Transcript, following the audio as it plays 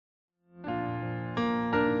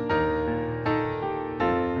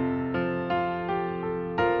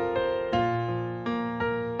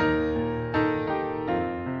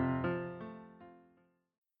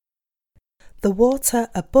the water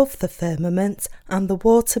above the firmament and the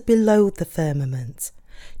water below the firmament.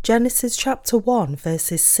 Genesis chapter 1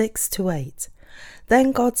 verses 6 to 8.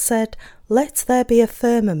 Then God said, "Let there be a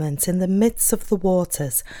firmament in the midst of the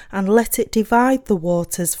waters, and let it divide the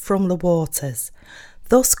waters from the waters."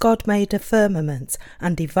 Thus God made a firmament,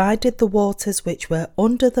 and divided the waters which were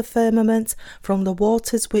under the firmament from the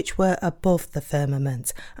waters which were above the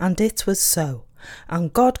firmament, and it was so.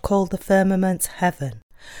 And God called the firmament heaven.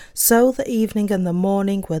 So the evening and the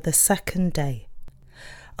morning were the second day.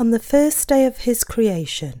 On the first day of his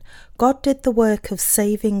creation, God did the work of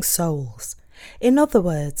saving souls. In other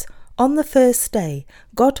words, on the first day,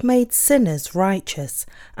 God made sinners righteous,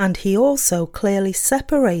 and he also clearly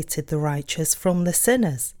separated the righteous from the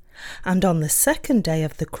sinners. And on the second day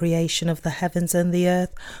of the creation of the heavens and the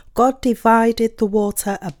earth, God divided the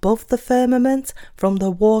water above the firmament from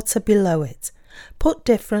the water below it. Put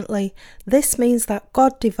differently, this means that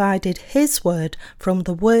God divided his word from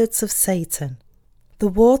the words of Satan. The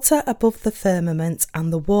water above the firmament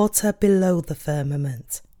and the water below the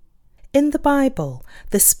firmament. In the Bible,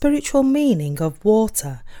 the spiritual meaning of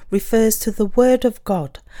water refers to the Word of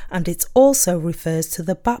God, and it also refers to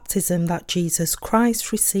the baptism that Jesus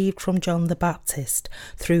Christ received from John the Baptist,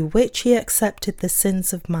 through which he accepted the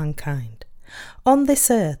sins of mankind. On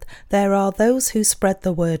this earth, there are those who spread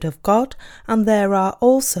the Word of God, and there are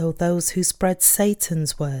also those who spread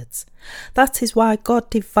Satan's words. That is why God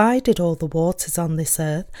divided all the waters on this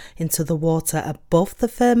earth into the water above the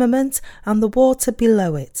firmament and the water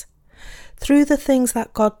below it. Through the things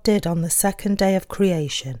that God did on the second day of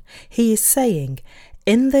creation, he is saying,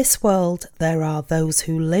 "In this world there are those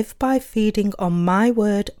who live by feeding on my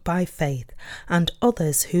word by faith, and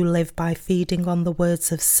others who live by feeding on the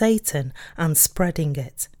words of Satan and spreading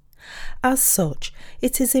it." As such,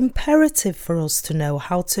 it is imperative for us to know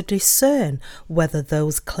how to discern whether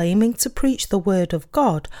those claiming to preach the word of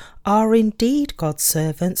God are indeed God's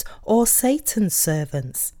servants or Satan's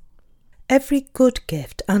servants. Every good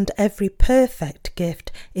gift and every perfect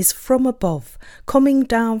gift is from above, coming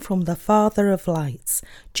down from the Father of lights.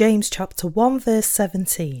 James chapter 1 verse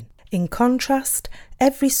 17. In contrast,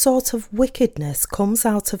 every sort of wickedness comes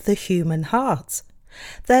out of the human heart.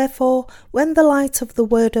 Therefore, when the light of the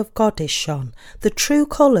word of God is shone, the true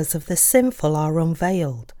colours of the sinful are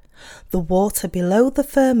unveiled. The water below the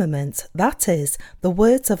firmament, that is, the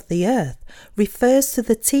words of the earth, refers to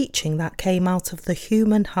the teaching that came out of the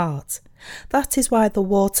human heart. That is why the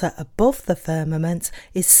water above the firmament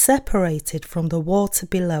is separated from the water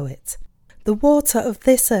below it. The water of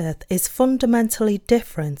this earth is fundamentally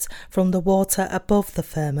different from the water above the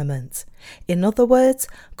firmament. In other words,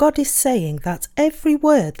 God is saying that every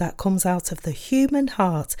word that comes out of the human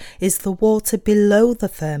heart is the water below the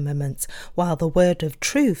firmament, while the word of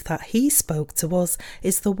truth that he spoke to us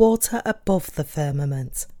is the water above the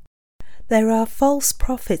firmament. There are false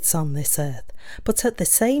prophets on this earth, but at the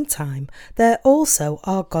same time, there also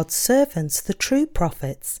are God's servants, the true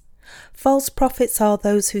prophets. False prophets are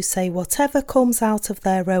those who say whatever comes out of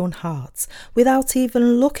their own hearts, without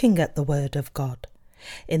even looking at the word of God.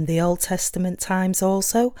 In the Old Testament times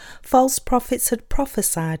also, false prophets had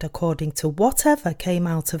prophesied according to whatever came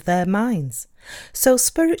out of their minds. So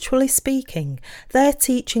spiritually speaking, their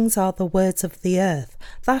teachings are the words of the earth,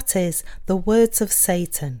 that is, the words of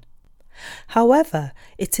Satan. However,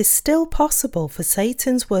 it is still possible for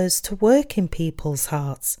Satan's words to work in people's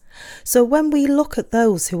hearts. So when we look at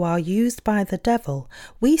those who are used by the devil,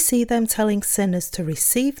 we see them telling sinners to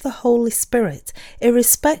receive the Holy Spirit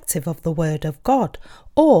irrespective of the word of God,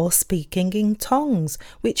 or speaking in tongues,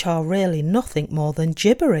 which are really nothing more than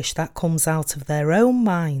gibberish that comes out of their own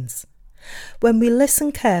minds. When we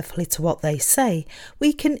listen carefully to what they say,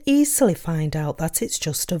 we can easily find out that it's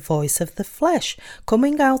just a voice of the flesh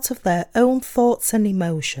coming out of their own thoughts and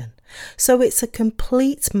emotion. So it's a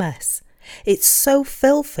complete mess. It's so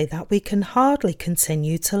filthy that we can hardly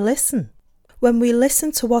continue to listen. When we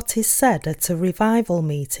listen to what is said at a revival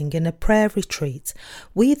meeting in a prayer retreat,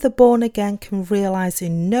 we the born again can realise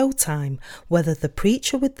in no time whether the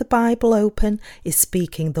preacher with the Bible open is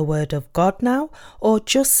speaking the word of God now or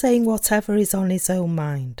just saying whatever is on his own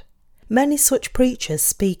mind. Many such preachers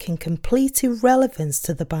speak in complete irrelevance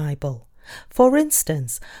to the Bible. For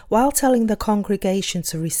instance, while telling the congregation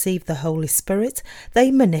to receive the Holy Spirit, they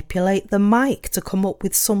manipulate the mic to come up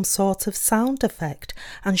with some sort of sound effect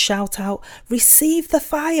and shout out, "Receive the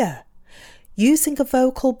fire!" Using a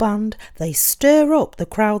vocal band, they stir up the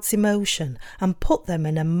crowd's emotion and put them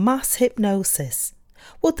in a mass hypnosis.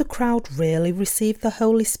 Would the crowd really receive the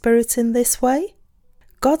Holy Spirit in this way?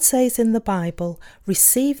 God says in the Bible,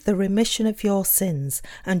 "Receive the remission of your sins,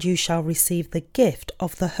 and you shall receive the gift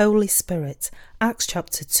of the Holy Spirit." Acts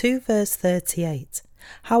chapter 2 verse 38.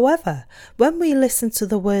 However, when we listen to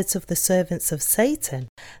the words of the servants of Satan,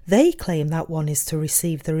 they claim that one is to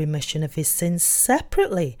receive the remission of his sins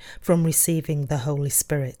separately from receiving the Holy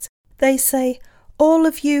Spirit. They say, "All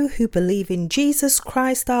of you who believe in Jesus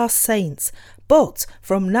Christ are saints, but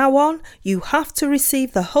from now on you have to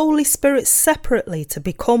receive the Holy Spirit separately to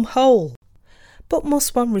become whole." But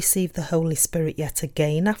must one receive the Holy Spirit yet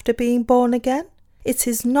again after being born again? It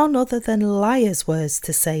is none other than liars' words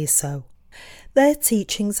to say so. Their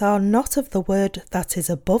teachings are not of the word that is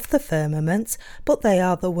above the firmament, but they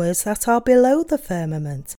are the words that are below the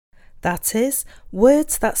firmament. That is,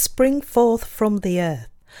 words that spring forth from the earth.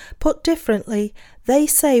 Put differently, they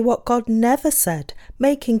say what God never said,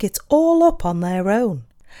 making it all up on their own.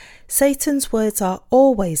 Satan's words are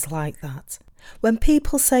always like that. When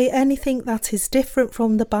people say anything that is different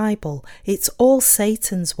from the Bible, it's all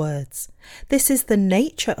Satan's words. This is the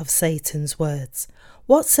nature of Satan's words.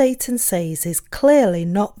 What Satan says is clearly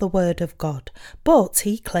not the word of God, but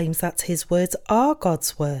he claims that his words are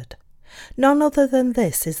God's word. None other than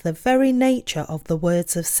this is the very nature of the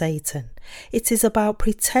words of Satan. It is about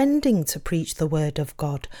pretending to preach the word of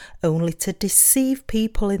God, only to deceive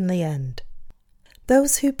people in the end.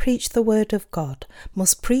 Those who preach the word of God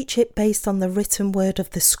must preach it based on the written word of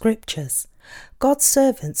the scriptures. God's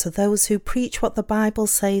servants are those who preach what the Bible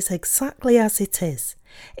says exactly as it is.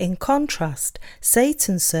 In contrast,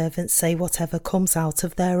 Satan's servants say whatever comes out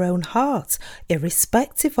of their own heart,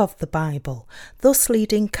 irrespective of the Bible, thus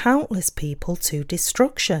leading countless people to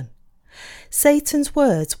destruction. Satan's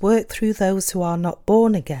words work through those who are not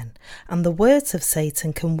born again, and the words of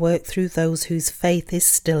Satan can work through those whose faith is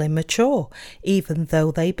still immature, even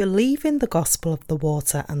though they believe in the gospel of the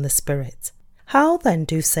water and the Spirit. How then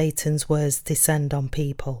do Satan's words descend on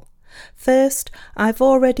people? First, I've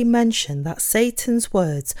already mentioned that Satan's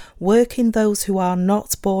words work in those who are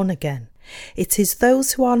not born again. It is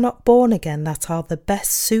those who are not born again that are the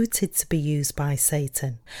best suited to be used by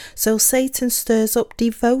Satan. So Satan stirs up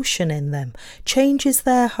devotion in them, changes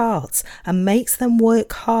their hearts, and makes them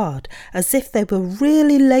work hard as if they were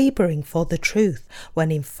really labouring for the truth,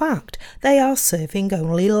 when in fact they are serving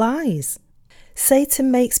only lies. Satan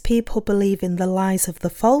makes people believe in the lies of the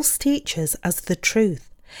false teachers as the truth.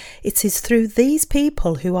 It is through these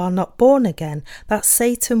people who are not born again that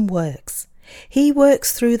Satan works. He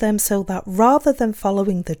works through them so that rather than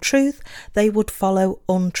following the truth, they would follow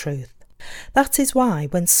untruth. That is why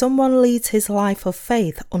when someone leads his life of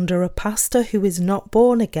faith under a pastor who is not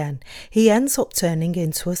born again, he ends up turning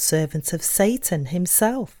into a servant of Satan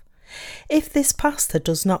himself. If this pastor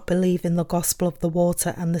does not believe in the gospel of the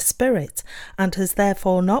water and the Spirit, and has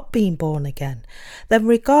therefore not been born again, then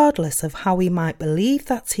regardless of how he might believe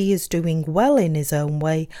that he is doing well in his own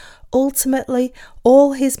way, ultimately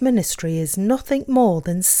all his ministry is nothing more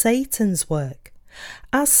than Satan's work.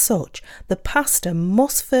 As such, the pastor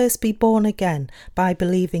must first be born again by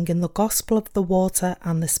believing in the gospel of the water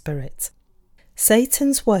and the Spirit.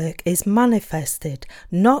 Satan's work is manifested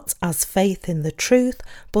not as faith in the truth,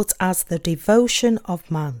 but as the devotion of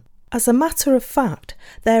man. As a matter of fact,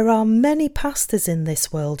 there are many pastors in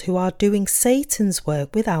this world who are doing Satan's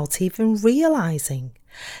work without even realizing.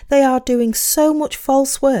 They are doing so much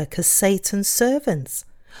false work as Satan's servants.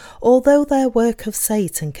 Although their work of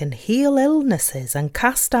Satan can heal illnesses and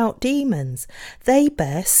cast out demons, they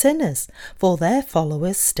bear sinners, for their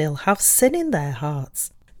followers still have sin in their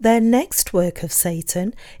hearts. Their next work of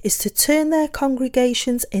Satan is to turn their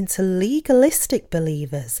congregations into legalistic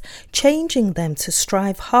believers, changing them to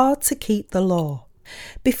strive hard to keep the law.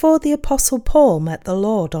 Before the Apostle Paul met the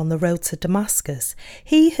Lord on the road to Damascus,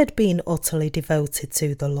 he had been utterly devoted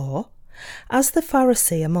to the law. As the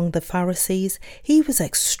Pharisee among the Pharisees, he was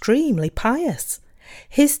extremely pious.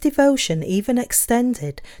 His devotion even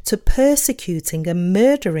extended to persecuting and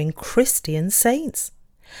murdering Christian saints.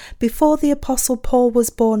 Before the Apostle Paul was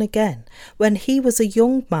born again, when he was a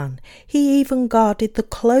young man, he even guarded the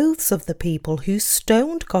clothes of the people who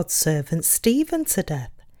stoned God's servant Stephen to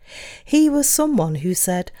death. He was someone who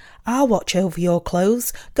said, "I'll watch over your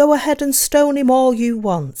clothes, go ahead and stone him all you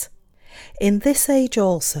want." In this age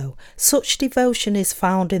also, such devotion is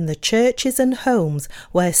found in the churches and homes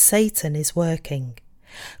where Satan is working.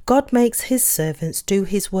 God makes his servants do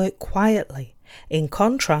his work quietly. In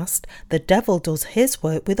contrast, the devil does his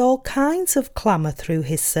work with all kinds of clamour through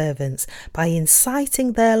his servants by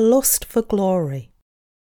inciting their lust for glory.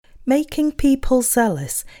 Making people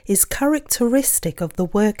zealous is characteristic of the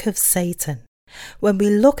work of Satan. When we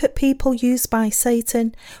look at people used by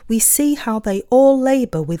Satan, we see how they all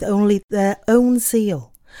labour with only their own zeal.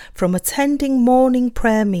 From attending morning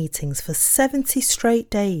prayer meetings for 70 straight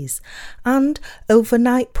days and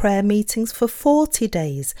overnight prayer meetings for 40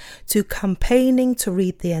 days to campaigning to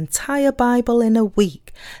read the entire Bible in a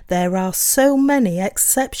week, there are so many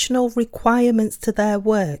exceptional requirements to their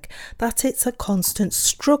work that it's a constant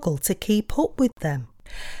struggle to keep up with them.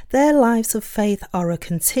 Their lives of faith are a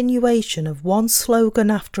continuation of one slogan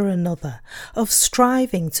after another, of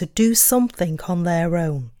striving to do something on their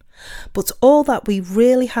own. But all that we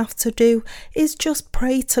really have to do is just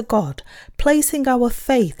pray to God, placing our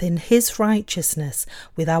faith in His righteousness,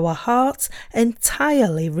 with our hearts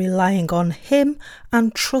entirely relying on Him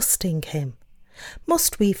and trusting Him.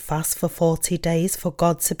 Must we fast for 40 days for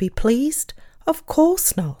God to be pleased? Of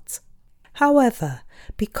course not. However,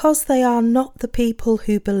 because they are not the people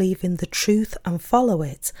who believe in the truth and follow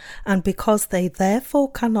it, and because they therefore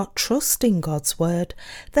cannot trust in God's word,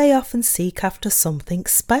 they often seek after something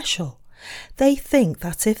special. They think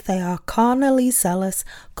that if they are carnally zealous,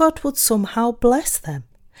 God would somehow bless them.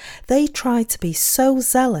 They try to be so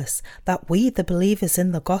zealous that we, the believers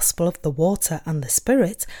in the gospel of the water and the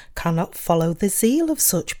Spirit, cannot follow the zeal of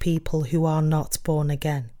such people who are not born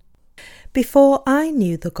again. Before I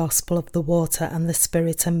knew the gospel of the water and the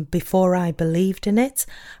Spirit, and before I believed in it,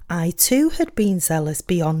 I too had been zealous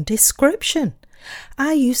beyond description.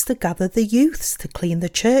 I used to gather the youths to clean the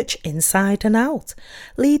church inside and out,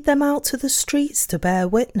 lead them out to the streets to bear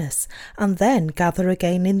witness, and then gather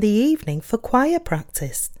again in the evening for choir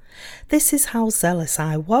practice. This is how zealous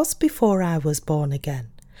I was before I was born again.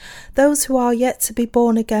 Those who are yet to be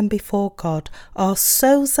born again before God are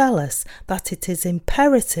so zealous that it is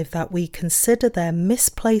imperative that we consider their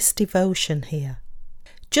misplaced devotion here.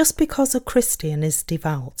 Just because a Christian is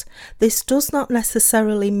devout, this does not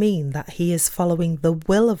necessarily mean that he is following the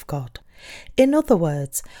will of God. In other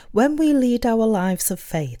words, when we lead our lives of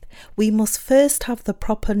faith, we must first have the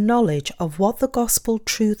proper knowledge of what the gospel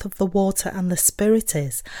truth of the water and the Spirit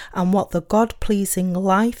is, and what the God-pleasing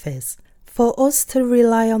life is. For us to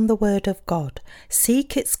rely on the word of God,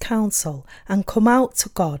 seek its counsel, and come out to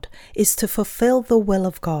God is to fulfill the will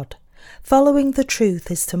of God. Following the truth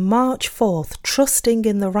is to march forth trusting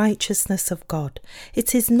in the righteousness of God.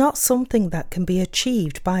 It is not something that can be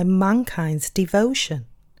achieved by mankind's devotion.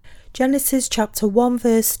 Genesis chapter 1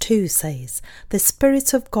 verse 2 says, "The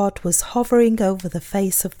Spirit of God was hovering over the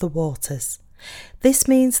face of the waters." This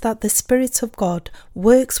means that the Spirit of God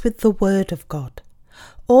works with the Word of God.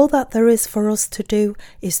 All that there is for us to do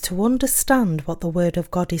is to understand what the Word of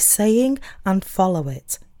God is saying and follow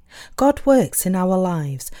it. God works in our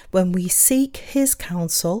lives when we seek His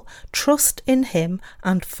counsel, trust in Him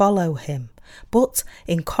and follow Him. But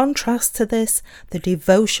in contrast to this, the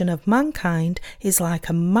devotion of mankind is like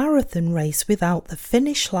a marathon race without the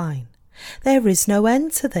finish line. There is no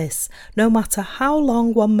end to this, no matter how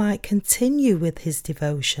long one might continue with his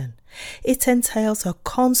devotion. It entails a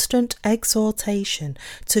constant exhortation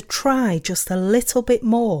to try just a little bit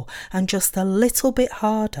more and just a little bit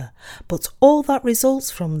harder, but all that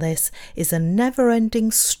results from this is a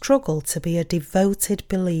never-ending struggle to be a devoted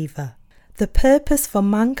believer. The purpose for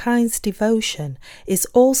mankind's devotion is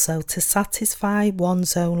also to satisfy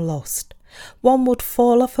one's own lust. One would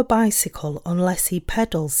fall off a bicycle unless he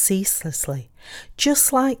pedals ceaselessly.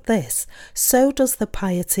 Just like this, so does the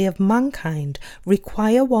piety of mankind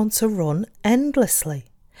require one to run endlessly.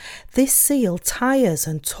 This zeal tires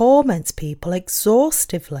and torments people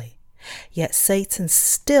exhaustively. Yet Satan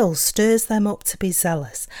still stirs them up to be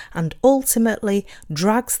zealous and ultimately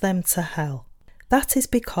drags them to hell. That is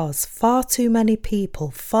because far too many people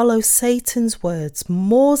follow Satan's words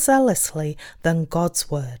more zealously than God's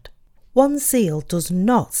word. One's zeal does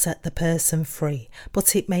not set the person free,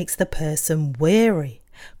 but it makes the person weary.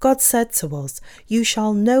 God said to us, "You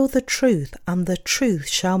shall know the truth, and the truth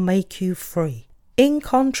shall make you free." In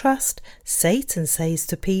contrast, Satan says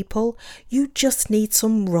to people, "You just need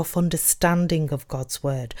some rough understanding of God's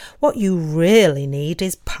word. What you really need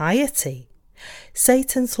is piety."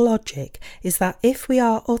 Satan's logic is that if we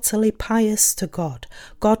are utterly pious to God,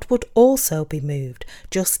 God would also be moved,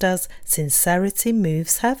 just as sincerity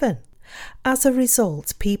moves heaven. As a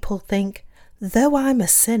result, people think, though I'm a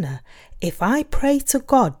sinner, if I pray to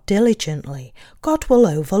God diligently, God will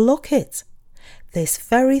overlook it. This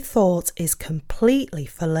very thought is completely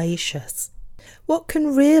fallacious. What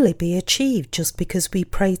can really be achieved just because we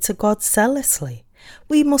pray to God zealously?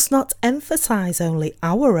 We must not emphasize only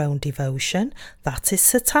our own devotion, that is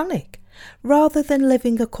satanic. Rather than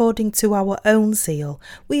living according to our own zeal,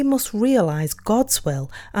 we must realize God's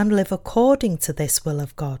will and live according to this will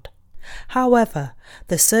of God. However,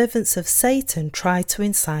 the servants of Satan try to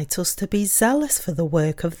incite us to be zealous for the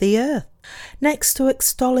work of the earth. Next to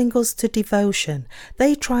extolling us to devotion,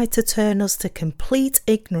 they try to turn us to complete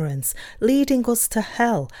ignorance, leading us to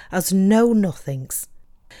hell as know-nothings.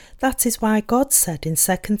 That is why God said in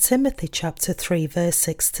 2 Timothy chapter 3 verse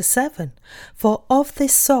 6 to 7, "For of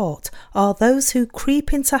this sort are those who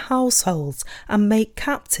creep into households and make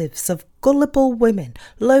captives of gullible women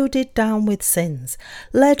loaded down with sins,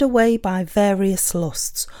 led away by various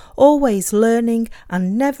lusts, always learning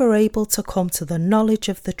and never able to come to the knowledge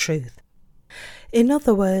of the truth." In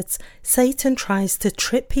other words, Satan tries to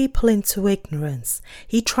trip people into ignorance.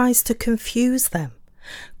 He tries to confuse them.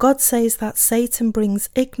 God says that Satan brings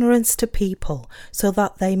ignorance to people so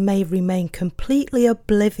that they may remain completely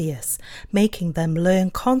oblivious, making them learn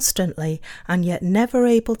constantly and yet never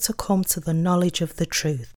able to come to the knowledge of the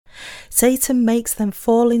truth. Satan makes them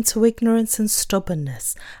fall into ignorance and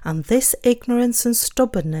stubbornness, and this ignorance and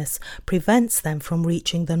stubbornness prevents them from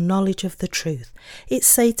reaching the knowledge of the truth. It's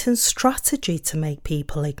Satan's strategy to make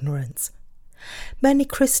people ignorant. Many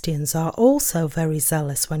Christians are also very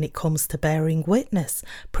zealous when it comes to bearing witness,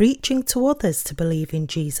 preaching to others to believe in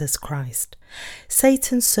Jesus Christ.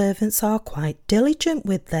 Satan's servants are quite diligent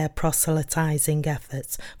with their proselytizing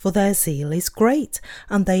efforts, for their zeal is great,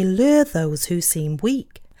 and they lure those who seem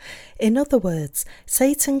weak. In other words,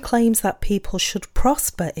 Satan claims that people should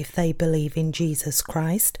prosper if they believe in Jesus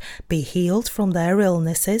Christ, be healed from their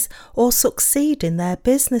illnesses, or succeed in their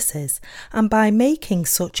businesses, and by making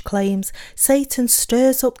such claims, Satan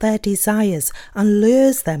stirs up their desires and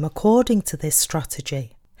lures them according to this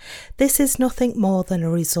strategy. This is nothing more than a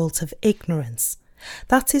result of ignorance.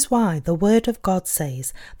 That is why the Word of God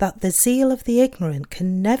says that the zeal of the ignorant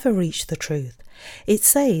can never reach the truth. It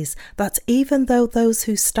says that even though those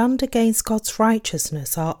who stand against God's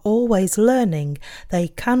righteousness are always learning, they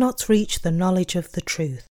cannot reach the knowledge of the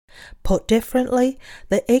truth. Put differently,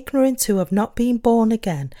 the ignorant who have not been born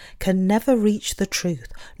again can never reach the truth,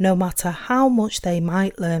 no matter how much they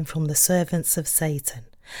might learn from the servants of Satan.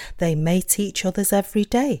 They may teach others every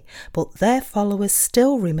day, but their followers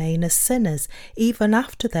still remain as sinners even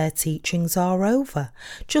after their teachings are over,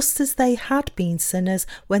 just as they had been sinners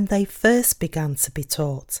when they first began to be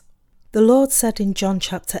taught. The Lord said in John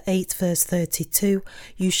chapter 8 verse 32,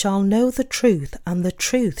 "You shall know the truth, and the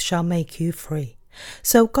truth shall make you free."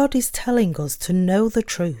 So God is telling us to know the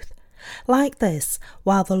truth. Like this,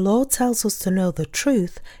 while the Lord tells us to know the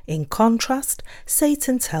truth, in contrast,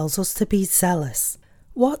 Satan tells us to be zealous.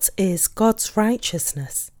 What is God's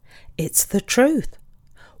righteousness? It's the truth.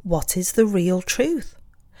 What is the real truth?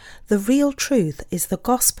 The real truth is the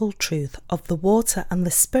gospel truth of the water and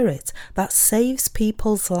the Spirit that saves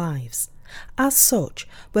people's lives. As such,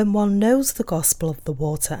 when one knows the gospel of the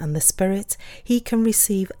water and the Spirit, he can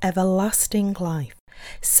receive everlasting life.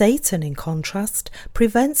 Satan, in contrast,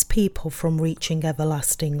 prevents people from reaching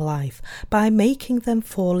everlasting life by making them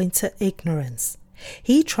fall into ignorance.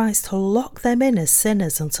 He tries to lock them in as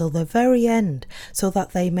sinners until the very end, so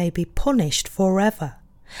that they may be punished forever.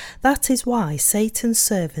 That is why Satan's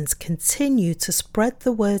servants continue to spread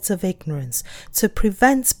the words of ignorance to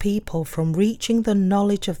prevent people from reaching the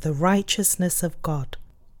knowledge of the righteousness of God.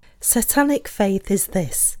 Satanic faith is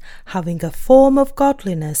this, having a form of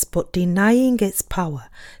godliness but denying its power.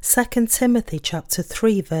 2 Timothy chapter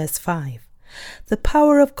 3 verse 5. The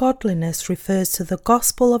power of godliness refers to the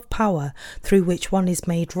gospel of power through which one is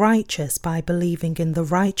made righteous by believing in the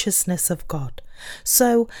righteousness of God.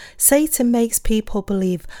 So, Satan makes people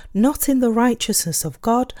believe not in the righteousness of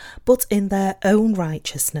God, but in their own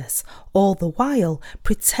righteousness, all the while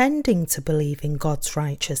pretending to believe in God's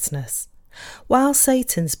righteousness. While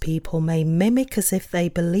Satan's people may mimic as if they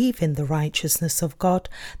believe in the righteousness of God,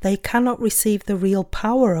 they cannot receive the real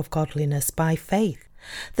power of godliness by faith.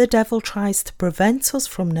 The devil tries to prevent us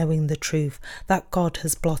from knowing the truth that God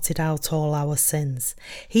has blotted out all our sins.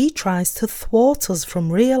 He tries to thwart us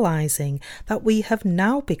from realizing that we have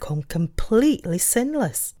now become completely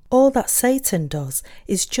sinless. All that Satan does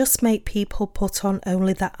is just make people put on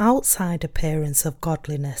only the outside appearance of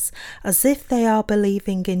godliness, as if they are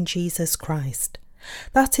believing in Jesus Christ.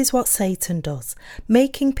 That is what Satan does,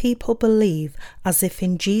 making people believe as if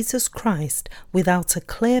in Jesus Christ without a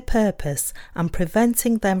clear purpose and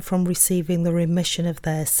preventing them from receiving the remission of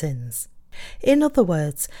their sins. In other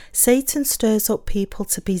words, Satan stirs up people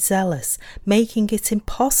to be zealous, making it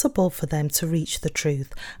impossible for them to reach the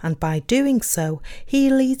truth, and by doing so, he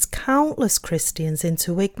leads countless Christians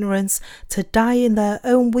into ignorance to die in their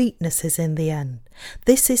own weaknesses in the end.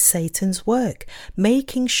 This is Satan's work,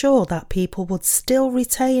 making sure that people would still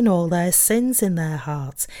retain all their sins in their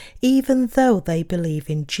hearts, even though they believe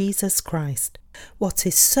in Jesus Christ. What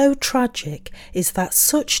is so tragic is that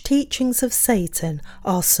such teachings of Satan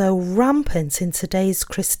are so rampant in today's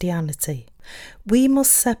Christianity. We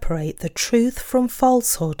must separate the truth from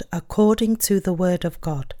falsehood according to the Word of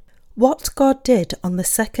God. What God did on the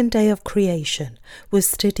second day of creation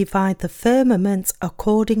was to divide the firmament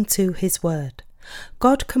according to His Word.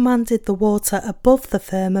 God commanded the water above the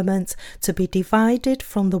firmament to be divided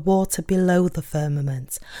from the water below the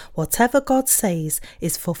firmament. Whatever God says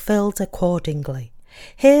is fulfilled accordingly.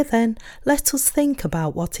 Here then, let us think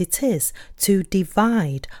about what it is to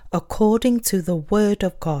divide according to the Word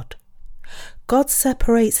of God. God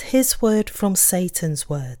separates His word from Satan's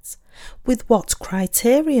words. With what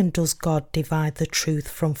criterion does God divide the truth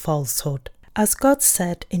from falsehood? As God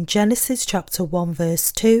said in Genesis chapter 1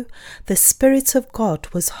 verse 2, the Spirit of God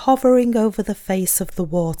was hovering over the face of the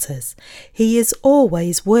waters. He is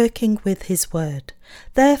always working with His word.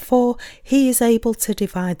 Therefore, He is able to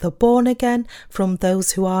divide the born again from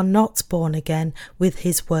those who are not born again with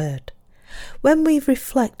His word. When we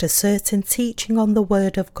reflect a certain teaching on the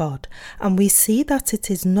Word of God and we see that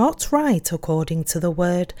it is not right according to the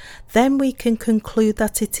Word, then we can conclude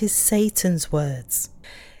that it is Satan's words.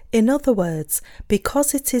 In other words,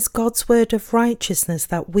 because it is God's word of righteousness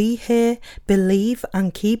that we hear, believe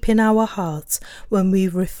and keep in our hearts, when we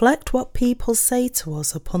reflect what people say to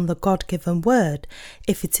us upon the God-given word,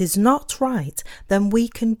 if it is not right, then we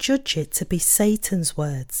can judge it to be Satan's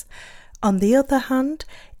words. On the other hand,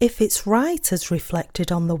 if it's right as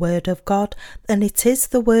reflected on the word of God, then it is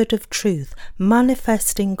the word of truth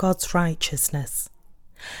manifesting God's righteousness.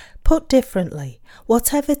 Put differently,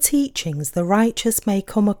 whatever teachings the righteous may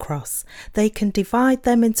come across, they can divide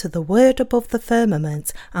them into the word above the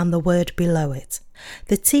firmament and the word below it.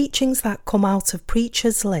 The teachings that come out of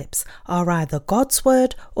preachers' lips are either God's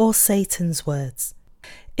word or Satan's words.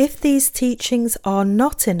 If these teachings are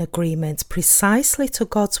not in agreement precisely to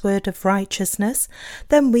God's word of righteousness,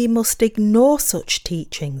 then we must ignore such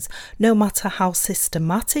teachings, no matter how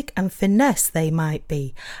systematic and finesse they might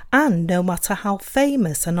be, and no matter how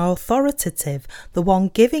famous and authoritative the one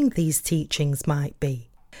giving these teachings might be.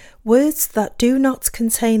 Words that do not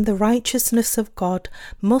contain the righteousness of God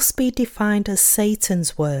must be defined as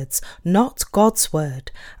Satan's words, not God's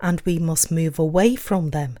word, and we must move away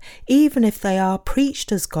from them, even if they are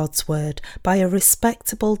preached as God's word by a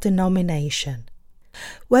respectable denomination.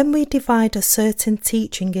 When we divide a certain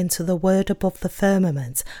teaching into the word above the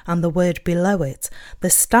firmament and the word below it, the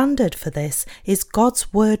standard for this is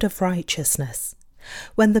God's word of righteousness.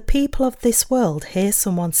 When the people of this world hear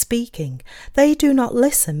someone speaking, they do not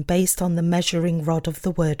listen based on the measuring rod of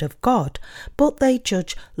the word of God, but they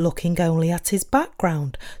judge looking only at his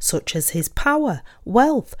background, such as his power,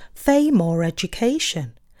 wealth, fame or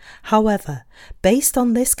education. However, based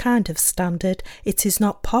on this kind of standard, it is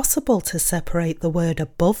not possible to separate the word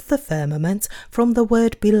above the firmament from the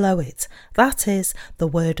word below it, that is, the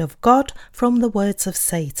word of God from the words of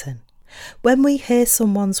Satan. When we hear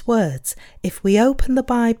someone's words, if we open the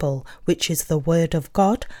Bible, which is the Word of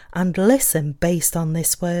God, and listen based on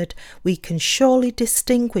this word, we can surely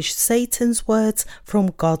distinguish Satan's words from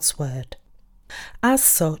God's word. As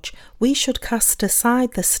such, we should cast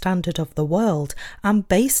aside the standard of the world, and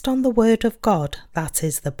based on the Word of God, that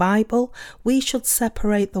is the Bible, we should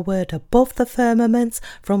separate the word above the firmament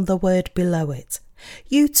from the word below it.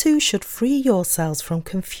 You too should free yourselves from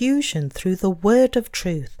confusion through the word of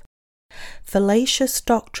truth. Fallacious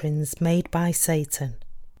doctrines made by Satan.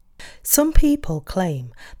 Some people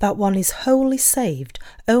claim that one is wholly saved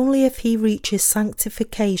only if he reaches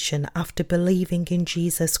sanctification after believing in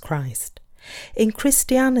Jesus Christ. In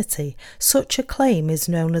Christianity, such a claim is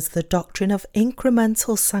known as the doctrine of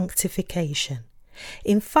incremental sanctification.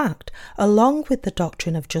 In fact, along with the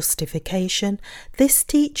doctrine of justification, this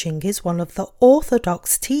teaching is one of the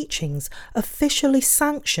orthodox teachings officially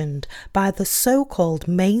sanctioned by the so-called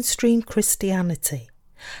mainstream Christianity.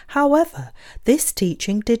 However, this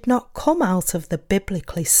teaching did not come out of the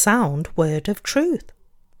biblically sound word of truth.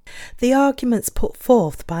 The arguments put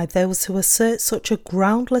forth by those who assert such a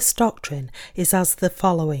groundless doctrine is as the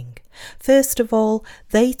following. First of all,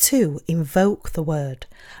 they too invoke the word,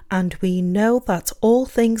 and we know that all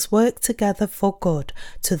things work together for good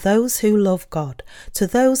to those who love God, to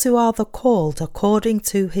those who are the called according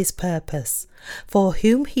to his purpose. For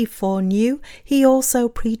whom he foreknew, he also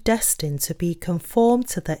predestined to be conformed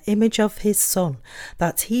to the image of his Son,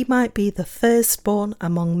 that he might be the firstborn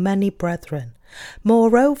among many brethren.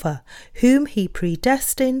 Moreover, whom he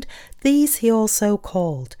predestined, these he also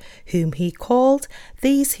called. Whom he called,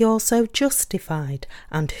 these he also justified.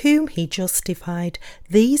 And whom he justified,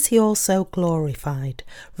 these he also glorified.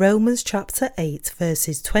 Romans chapter 8,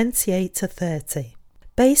 verses 28 to 30.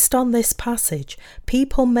 Based on this passage,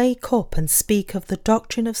 people make up and speak of the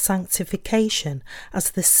doctrine of sanctification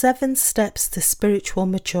as the 7 steps to spiritual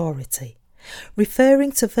maturity.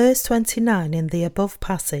 Referring to verse 29 in the above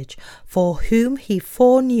passage, for whom he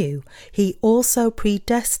foreknew, he also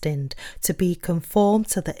predestined to be conformed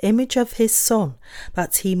to the image of his Son,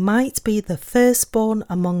 that he might be the firstborn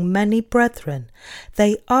among many brethren.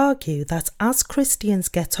 They argue that as Christians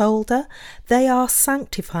get older, they are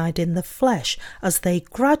sanctified in the flesh as they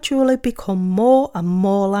gradually become more and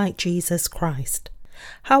more like Jesus Christ.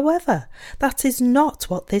 However, that is not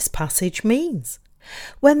what this passage means.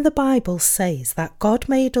 When the Bible says that God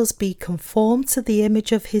made us be conformed to the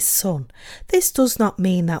image of his Son, this does not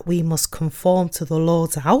mean that we must conform to the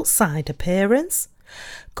Lord's outside appearance.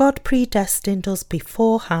 God predestined us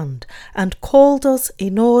beforehand and called us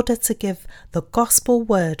in order to give the gospel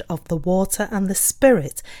word of the water and the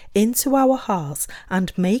Spirit into our hearts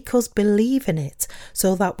and make us believe in it,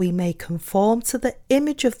 so that we may conform to the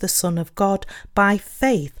image of the Son of God by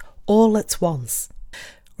faith all at once.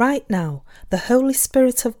 Right now, the Holy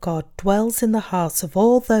Spirit of God dwells in the hearts of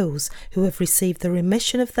all those who have received the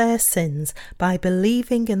remission of their sins by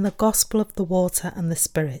believing in the gospel of the water and the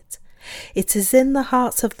Spirit. It is in the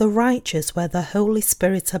hearts of the righteous where the Holy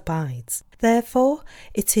Spirit abides. Therefore,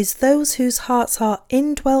 it is those whose hearts are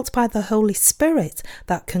indwelt by the Holy Spirit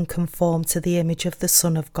that can conform to the image of the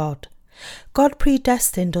Son of God. God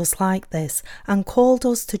predestined us like this and called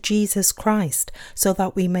us to Jesus Christ so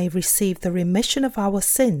that we may receive the remission of our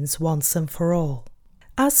sins once and for all.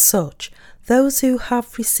 As such, those who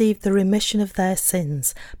have received the remission of their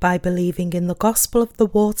sins by believing in the gospel of the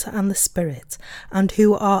water and the Spirit, and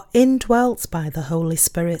who are indwelt by the Holy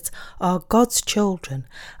Spirit, are God's children,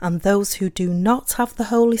 and those who do not have the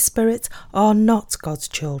Holy Spirit are not God's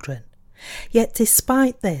children. Yet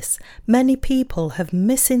despite this, many people have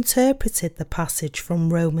misinterpreted the passage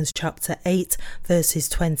from Romans chapter 8 verses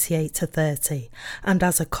 28 to 30, and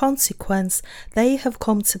as a consequence they have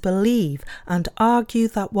come to believe and argue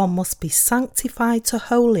that one must be sanctified to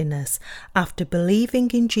holiness after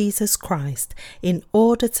believing in Jesus Christ in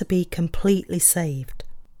order to be completely saved.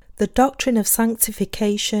 The doctrine of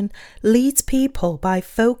sanctification leads people by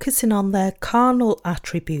focusing on their carnal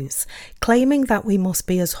attributes, claiming that we must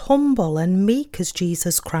be as humble and meek as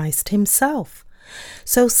Jesus Christ himself.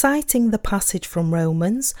 So, citing the passage from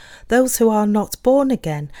Romans, those who are not born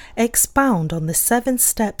again expound on the 7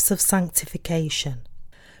 steps of sanctification.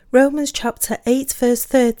 Romans chapter 8 verse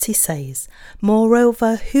 30 says,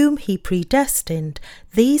 Moreover, whom he predestined,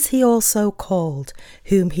 these he also called.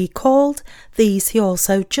 Whom he called, these he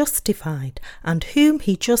also justified. And whom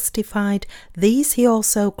he justified, these he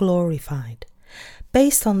also glorified.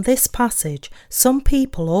 Based on this passage, some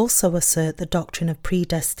people also assert the doctrine of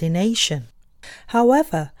predestination.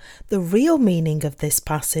 However, the real meaning of this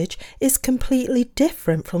passage is completely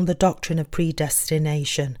different from the doctrine of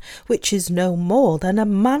predestination, which is no more than a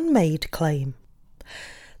man-made claim.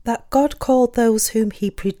 That God called those whom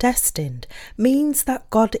he predestined means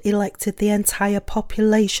that God elected the entire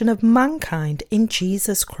population of mankind in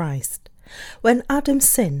Jesus Christ. When Adam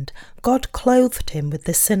sinned, God clothed him with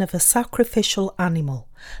the sin of a sacrificial animal.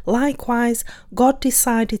 Likewise, God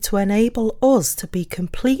decided to enable us to be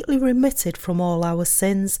completely remitted from all our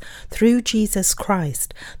sins through Jesus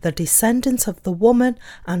Christ, the descendant of the woman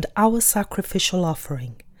and our sacrificial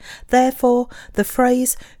offering. Therefore, the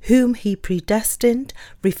phrase, whom he predestined,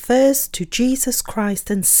 refers to Jesus Christ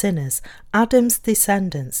and sinners, Adam's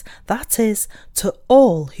descendants, that is, to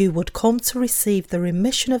all who would come to receive the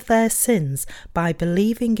remission of their sins by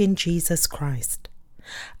believing in Jesus Christ.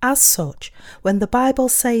 As such, when the Bible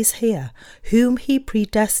says here, whom he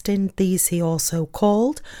predestined, these he also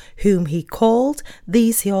called, whom he called,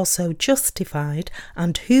 these he also justified,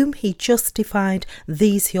 and whom he justified,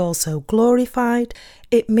 these he also glorified,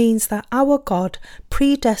 it means that our God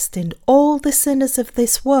predestined all the sinners of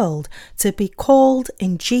this world to be called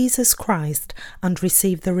in Jesus Christ and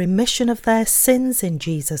receive the remission of their sins in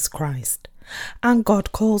Jesus Christ. And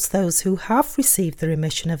God calls those who have received the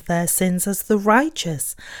remission of their sins as the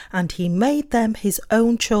righteous, and he made them his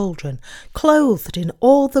own children, clothed in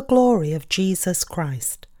all the glory of Jesus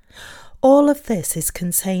Christ. All of this is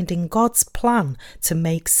contained in God's plan to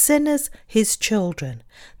make sinners his children.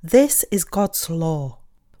 This is God's law.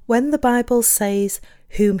 When the Bible says,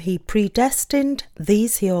 "Whom he predestined,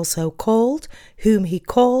 these he also called. Whom he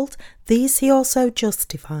called, these he also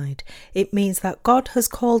justified," it means that God has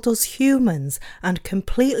called us humans and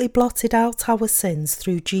completely blotted out our sins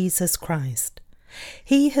through Jesus Christ.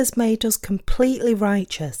 He has made us completely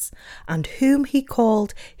righteous, and whom he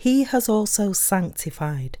called, he has also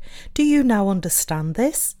sanctified. Do you now understand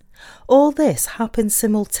this? All this happened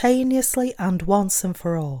simultaneously and once and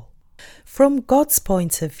for all. From God's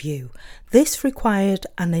point of view, this required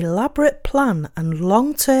an elaborate plan and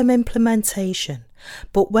long-term implementation.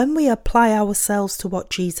 But when we apply ourselves to what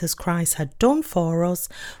Jesus Christ had done for us,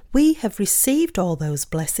 we have received all those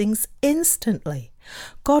blessings instantly.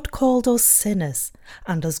 God called us sinners,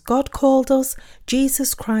 and as God called us,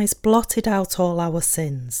 Jesus Christ blotted out all our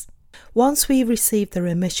sins. Once we received the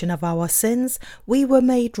remission of our sins, we were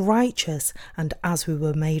made righteous, and as we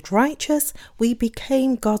were made righteous, we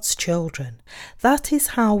became God's children. That is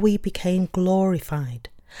how we became glorified.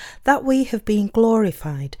 That we have been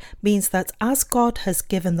glorified means that as God has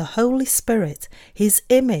given the Holy Spirit, his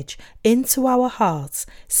image, into our hearts,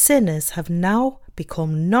 sinners have now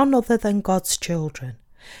become none other than God's children.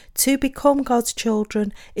 To become God's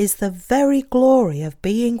children is the very glory of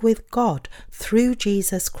being with God through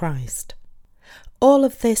Jesus Christ. All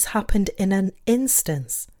of this happened in an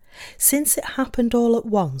instant. Since it happened all at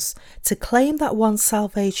once, to claim that one's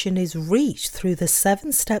salvation is reached through the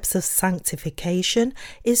 7 steps of sanctification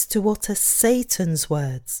is to utter Satan's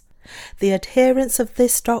words. The adherents of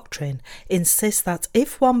this doctrine insist that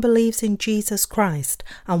if one believes in Jesus Christ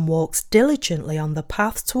and walks diligently on the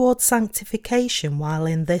path towards sanctification while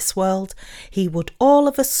in this world, he would all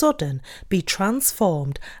of a sudden be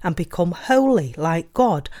transformed and become holy like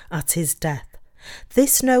God at his death.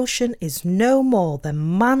 This notion is no more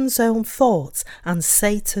than man's own thoughts and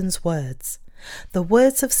Satan's words. The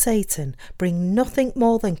words of Satan bring nothing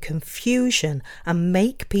more than confusion and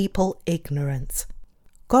make people ignorant.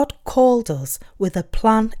 God called us with a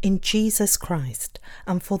plan in Jesus Christ,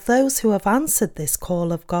 and for those who have answered this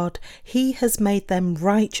call of God, he has made them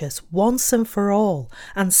righteous once and for all,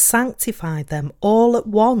 and sanctified them all at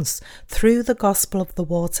once through the gospel of the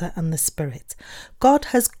water and the Spirit. God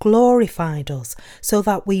has glorified us so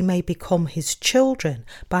that we may become his children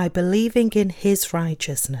by believing in his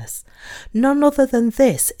righteousness. None other than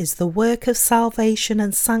this is the work of salvation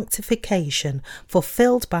and sanctification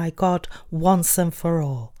fulfilled by God once and for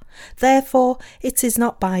all. Therefore, it is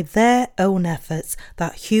not by their own efforts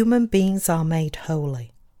that human beings are made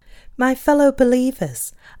holy. My fellow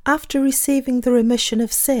believers, after receiving the remission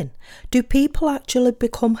of sin, do people actually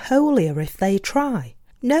become holier if they try?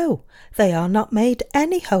 No, they are not made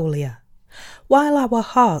any holier. While our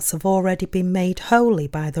hearts have already been made holy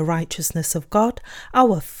by the righteousness of God,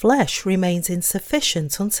 our flesh remains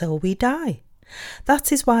insufficient until we die.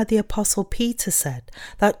 That is why the Apostle Peter said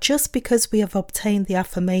that just because we have obtained the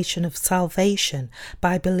affirmation of salvation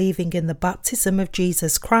by believing in the baptism of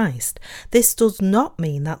Jesus Christ, this does not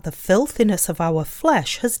mean that the filthiness of our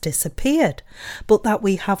flesh has disappeared, but that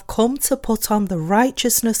we have come to put on the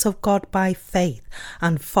righteousness of God by faith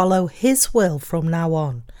and follow his will from now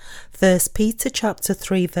on. 1 Peter chapter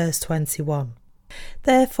 3 verse 21.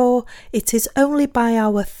 Therefore, it is only by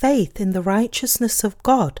our faith in the righteousness of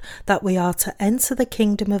God that we are to enter the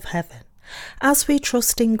kingdom of heaven. As we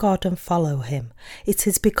trust in God and follow him, it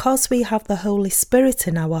is because we have the Holy Spirit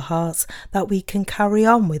in our hearts that we can carry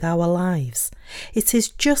on with our lives. It is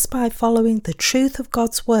just by following the truth of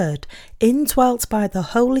God's word, indwelt by the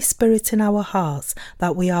Holy Spirit in our hearts,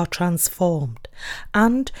 that we are transformed.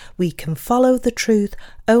 And we can follow the truth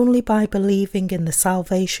only by believing in the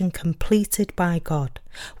salvation completed by God.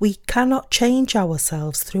 We cannot change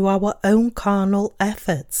ourselves through our own carnal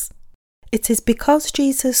efforts. It is because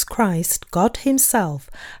Jesus Christ, God himself,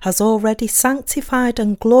 has already sanctified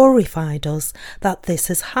and glorified us that this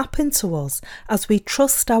has happened to us as we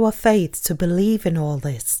trust our faith to believe in all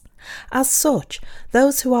this. As such,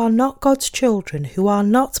 those who are not God's children, who are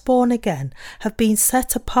not born again, have been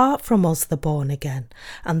set apart from us, the born again,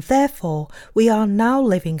 and therefore we are now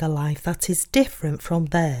living a life that is different from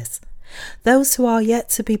theirs. Those who are yet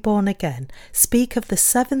to be born again speak of the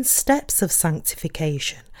 7 steps of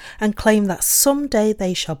sanctification and claim that someday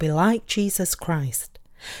they shall be like Jesus Christ.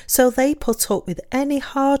 So they put up with any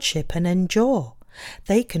hardship and endure.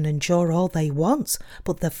 They can endure all they want,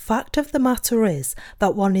 but the fact of the matter is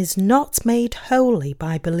that one is not made holy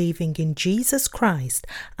by believing in Jesus Christ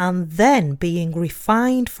and then being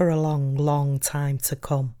refined for a long, long time to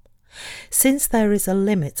come. Since there is a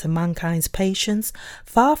limit to mankind's patience,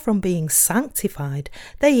 far from being sanctified,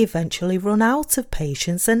 they eventually run out of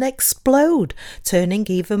patience and explode, turning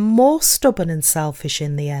even more stubborn and selfish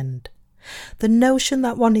in the end. The notion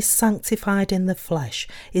that one is sanctified in the flesh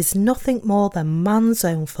is nothing more than man's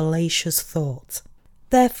own fallacious thought.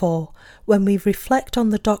 Therefore, when we reflect on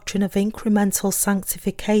the doctrine of incremental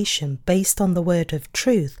sanctification based on the word of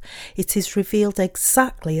truth, it is revealed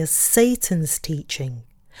exactly as Satan's teaching.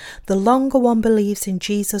 The longer one believes in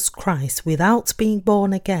Jesus Christ without being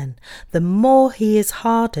born again, the more he is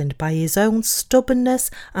hardened by his own stubbornness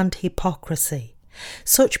and hypocrisy.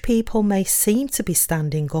 Such people may seem to be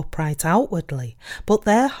standing upright outwardly, but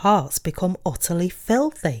their hearts become utterly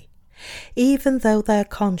filthy. Even though their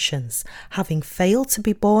conscience, having failed to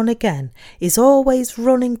be born again, is always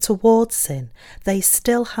running towards sin, they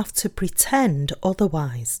still have to pretend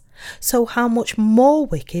otherwise. So how much more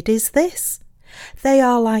wicked is this? They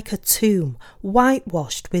are like a tomb,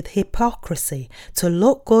 whitewashed with hypocrisy to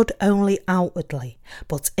look good only outwardly,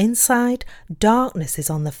 but inside, darkness is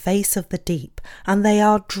on the face of the deep, and they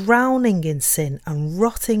are drowning in sin and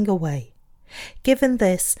rotting away. Given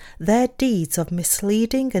this, their deeds of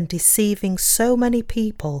misleading and deceiving so many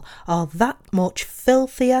people are that much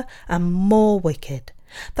filthier and more wicked.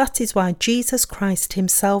 That is why Jesus Christ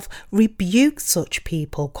himself rebuked such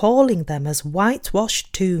people, calling them as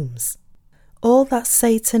whitewashed tombs. All that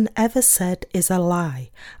Satan ever said is a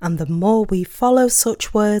lie, and the more we follow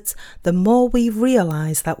such words, the more we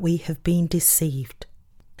realize that we have been deceived.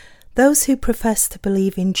 Those who profess to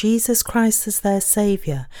believe in Jesus Christ as their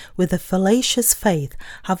Saviour with a fallacious faith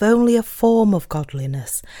have only a form of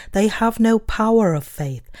godliness. They have no power of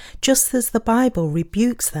faith, just as the Bible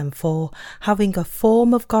rebukes them for having a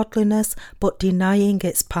form of godliness but denying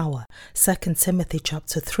its power. 2 Timothy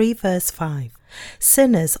chapter 3 verse 5.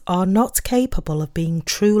 Sinners are not capable of being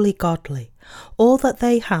truly godly. All that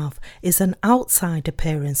they have is an outside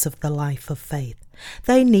appearance of the life of faith.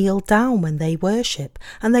 They kneel down when they worship,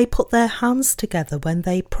 and they put their hands together when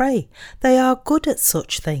they pray. They are good at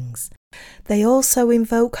such things. They also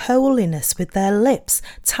invoke holiness with their lips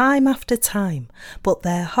time after time, but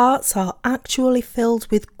their hearts are actually filled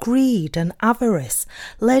with greed and avarice,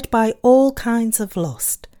 led by all kinds of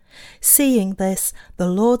lust. Seeing this, the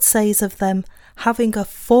Lord says of them, having a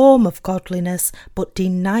form of godliness but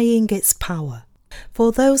denying its power.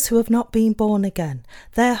 For those who have not been born again,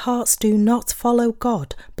 their hearts do not follow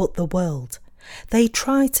God but the world. They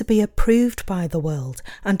try to be approved by the world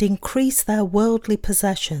and increase their worldly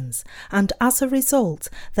possessions, and as a result,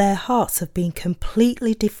 their hearts have been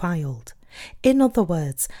completely defiled. In other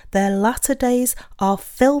words, their latter days are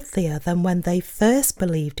filthier than when they first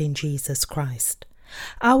believed in Jesus Christ.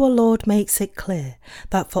 Our Lord makes it clear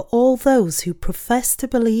that for all those who profess to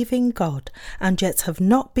believe in God and yet have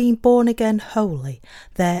not been born again wholly,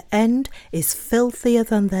 their end is filthier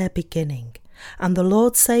than their beginning, and the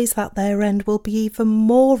Lord says that their end will be even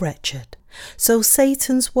more wretched. So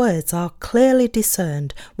Satan's words are clearly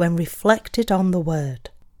discerned when reflected on the Word.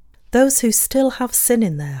 Those who still have sin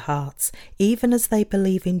in their hearts, even as they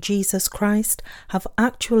believe in Jesus Christ, have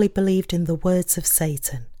actually believed in the words of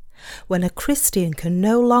Satan. When a Christian can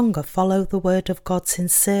no longer follow the word of God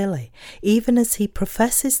sincerely, even as he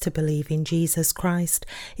professes to believe in Jesus Christ,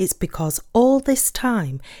 it's because all this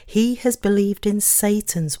time he has believed in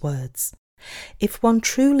Satan's words. If one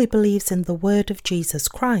truly believes in the word of Jesus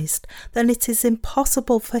Christ, then it is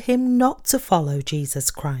impossible for him not to follow Jesus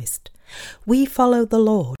Christ. We follow the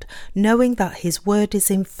Lord, knowing that his word is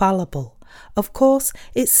infallible. Of course,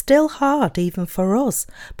 it's still hard even for us,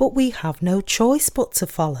 but we have no choice but to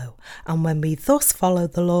follow, and when we thus follow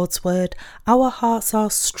the Lord's word, our hearts are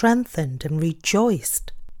strengthened and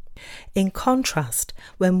rejoiced. In contrast,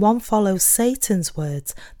 when one follows Satan's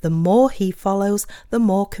words, the more he follows, the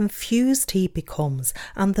more confused he becomes,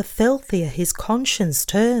 and the filthier his conscience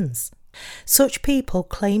turns. Such people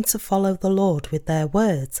claim to follow the Lord with their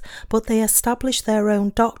words, but they establish their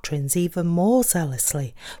own doctrines even more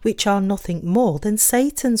zealously, which are nothing more than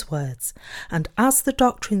Satan's words. And as the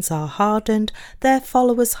doctrines are hardened, their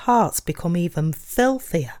followers' hearts become even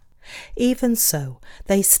filthier. Even so,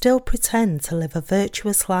 they still pretend to live a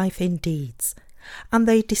virtuous life in deeds. And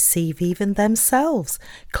they deceive even themselves,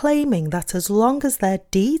 claiming that as long as their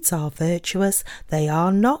deeds are virtuous, they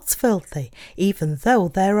are not filthy, even though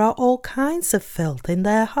there are all kinds of filth in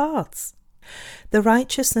their hearts. The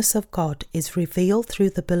righteousness of God is revealed through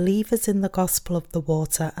the believers in the gospel of the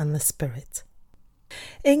water and the Spirit.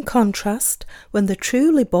 In contrast, when the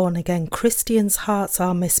truly born-again Christians' hearts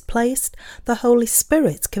are misplaced, the Holy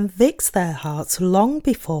Spirit convicts their hearts long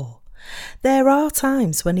before. There are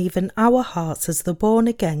times when even our hearts as the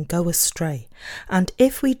born-again go astray, and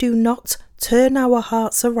if we do not turn our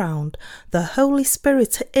hearts around, the Holy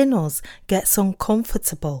Spirit in us gets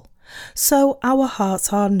uncomfortable. So our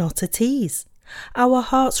hearts are not at ease. Our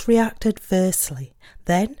hearts react adversely.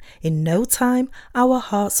 Then, in no time, our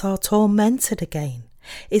hearts are tormented again.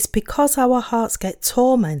 It's because our hearts get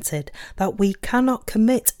tormented that we cannot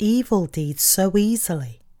commit evil deeds so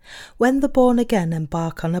easily. When the born-again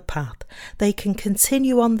embark on a path, they can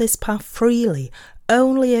continue on this path freely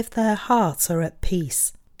only if their hearts are at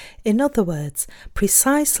peace. In other words,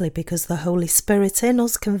 precisely because the Holy Spirit in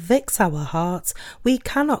us convicts our hearts, we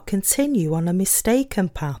cannot continue on a mistaken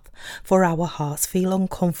path, for our hearts feel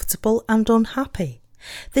uncomfortable and unhappy.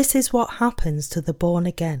 This is what happens to the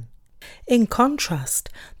born-again. In contrast,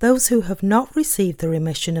 those who have not received the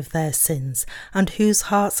remission of their sins and whose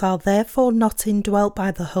hearts are therefore not indwelt by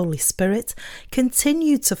the Holy Spirit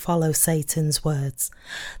continue to follow Satan's words.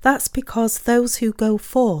 That's because those who go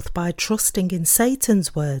forth by trusting in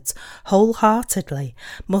Satan's words wholeheartedly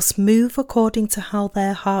must move according to how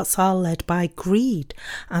their hearts are led by greed,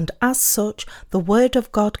 and as such the word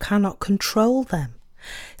of God cannot control them.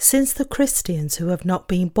 Since the Christians who have not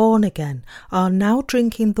been born again are now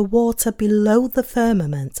drinking the water below the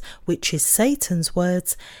firmament, which is Satan's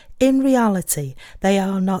words, in reality they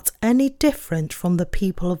are not any different from the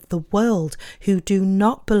people of the world who do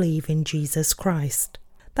not believe in Jesus Christ.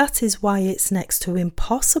 That is why it's next to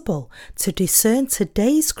impossible to discern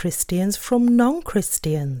today's Christians from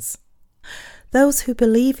non-Christians. Those who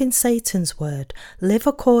believe in Satan's word live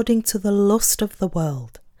according to the lust of the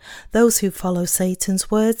world. Those who follow Satan's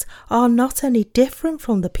words are not any different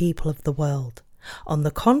from the people of the world. On the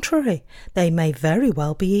contrary, they may very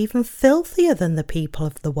well be even filthier than the people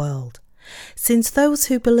of the world. Since those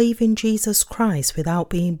who believe in Jesus Christ without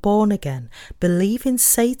being born again believe in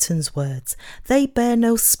Satan's words, they bear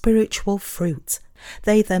no spiritual fruit.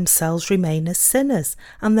 They themselves remain as sinners,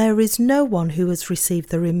 and there is no one who has received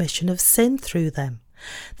the remission of sin through them.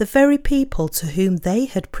 The very people to whom they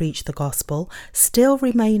had preached the gospel still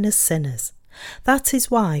remain as sinners. That is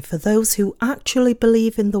why, for those who actually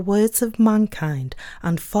believe in the words of mankind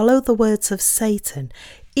and follow the words of Satan,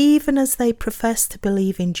 even as they profess to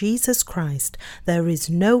believe in Jesus Christ, there is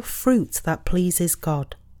no fruit that pleases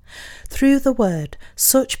God. Through the word,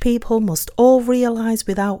 such people must all realize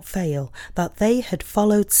without fail that they had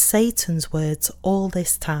followed Satan's words all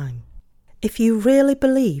this time. If you really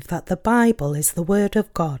believe that the Bible is the Word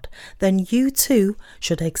of God, then you too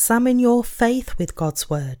should examine your faith with God's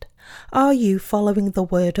Word. Are you following the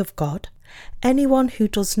Word of God? Anyone who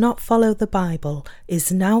does not follow the Bible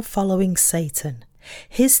is now following Satan.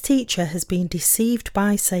 His teacher has been deceived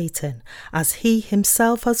by Satan, as he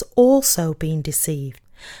himself has also been deceived.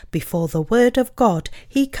 Before the Word of God,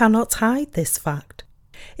 he cannot hide this fact.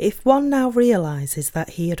 If one now realizes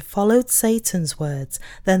that he had followed Satan's words,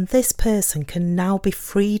 then this person can now be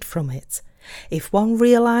freed from it. If one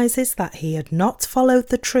realizes that he had not followed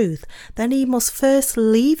the truth, then he must first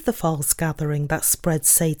leave the false gathering that spreads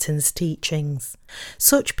Satan's teachings.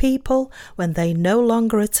 Such people, when they no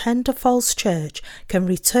longer attend a false church, can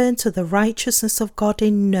return to the righteousness of God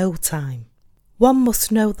in no time. One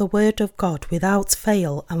must know the word of God without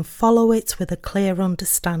fail and follow it with a clear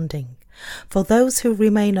understanding. For those who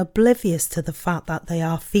remain oblivious to the fact that they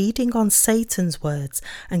are feeding on Satan's words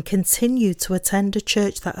and continue to attend a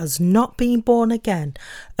church that has not been born again,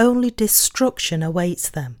 only destruction awaits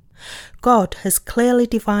them. God has clearly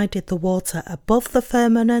divided the water above the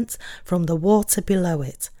firmament from the water below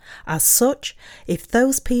it. As such, if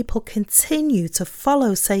those people continue to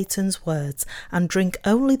follow Satan's words and drink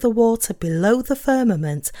only the water below the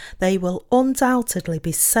firmament, they will undoubtedly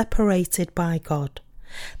be separated by God.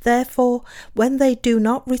 Therefore, when they do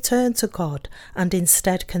not return to God and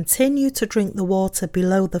instead continue to drink the water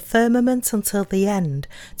below the firmament until the end,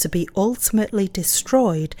 to be ultimately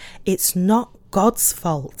destroyed, it's not God's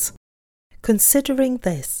fault. Considering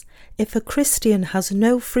this, if a Christian has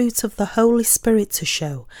no fruit of the Holy Spirit to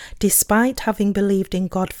show, despite having believed in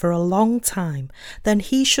God for a long time, then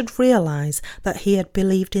he should realize that he had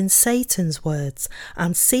believed in Satan's words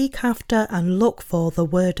and seek after and look for the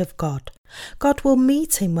word of God. God will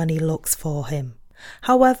meet him when he looks for him.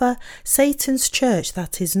 However, Satan's church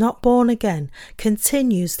that is not born again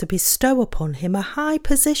continues to bestow upon him a high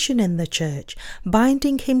position in the church,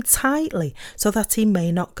 binding him tightly so that he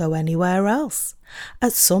may not go anywhere else.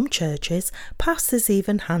 At some churches, pastors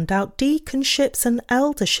even hand out deaconships and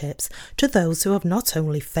elderships to those who have not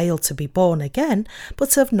only failed to be born again,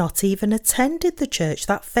 but have not even attended the church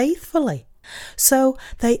that faithfully. So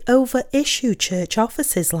they overissue church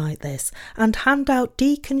offices like this and hand out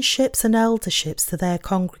deaconships and elderships to their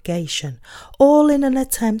congregation, all in an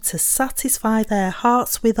attempt to satisfy their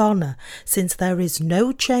hearts with honour, since there is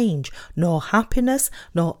no change, nor happiness,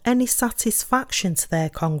 nor any satisfaction to their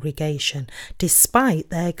congregation, despite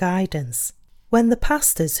their guidance. When the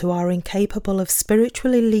pastors who are incapable of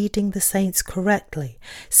spiritually leading the saints correctly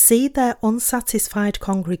see their unsatisfied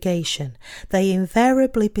congregation, they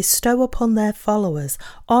invariably bestow upon their followers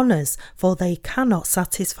honours, for they cannot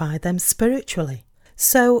satisfy them spiritually.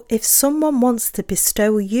 So, if someone wants to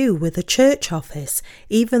bestow you with a church office,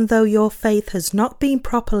 even though your faith has not been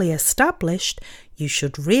properly established, you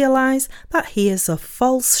should realise that he is a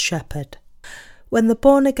false shepherd. When the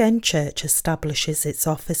born-again church establishes its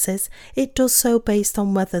offices, it does so based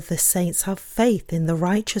on whether the saints have faith in the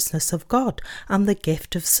righteousness of God and the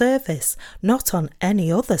gift of service, not on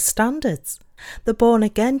any other standards. The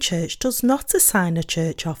born-again church does not assign a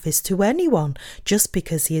church office to anyone just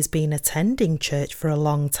because he has been attending church for a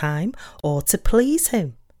long time or to please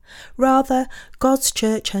him. Rather, God's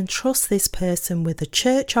church entrusts this person with a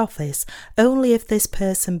church office only if this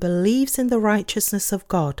person believes in the righteousness of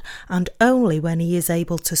God and only when he is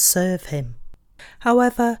able to serve him.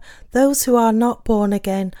 However, those who are not born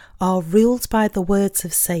again are ruled by the words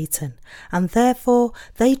of Satan, and therefore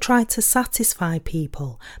they try to satisfy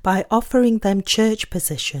people by offering them church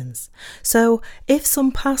positions. So, if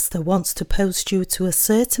some pastor wants to post you to a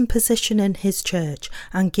certain position in his church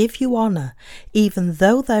and give you honour, even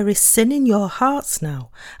though there is sin in your hearts now,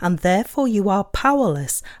 and therefore you are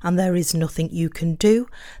powerless and there is nothing you can do,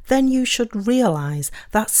 then you should realise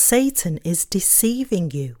that Satan is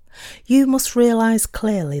deceiving you. You must realise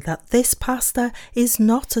clearly that this pastor is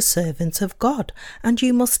not a servant of God, and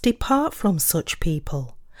you must depart from such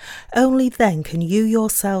people. Only then can you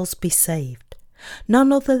yourselves be saved.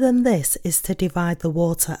 None other than this is to divide the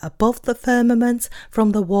water above the firmament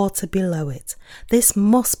from the water below it. This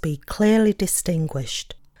must be clearly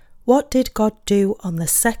distinguished. What did God do on the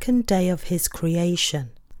second day of his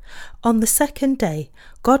creation? On the second day,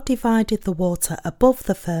 God divided the water above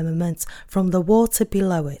the firmament from the water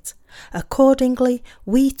below it. Accordingly,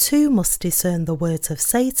 we too must discern the words of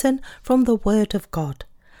Satan from the word of God.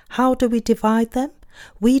 How do we divide them?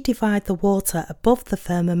 We divide the water above the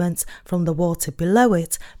firmament from the water below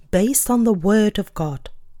it based on the word of God.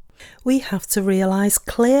 We have to realise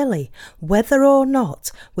clearly whether or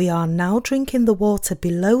not we are now drinking the water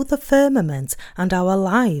below the firmament and our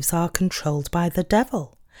lives are controlled by the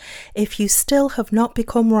devil. If you still have not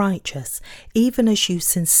become righteous, even as you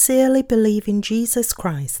sincerely believe in Jesus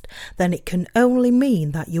Christ, then it can only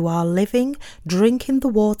mean that you are living, drinking the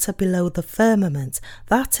water below the firmament,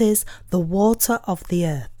 that is, the water of the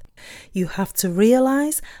earth. You have to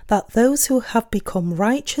realise that those who have become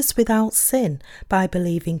righteous without sin by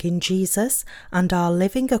believing in Jesus and are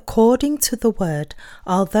living according to the word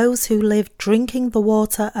are those who live drinking the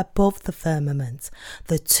water above the firmament.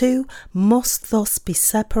 The two must thus be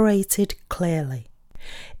separated clearly.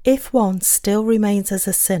 If one still remains as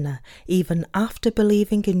a sinner, even after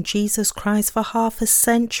believing in Jesus Christ for half a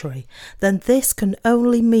century, then this can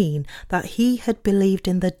only mean that he had believed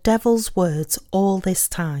in the devil's words all this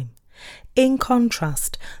time. In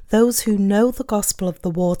contrast, those who know the gospel of the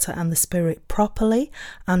water and the Spirit properly,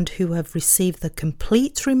 and who have received the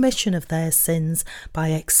complete remission of their sins by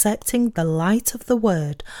accepting the light of the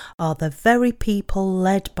word, are the very people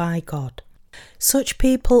led by God. Such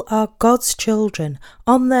people are God's children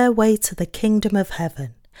on their way to the kingdom of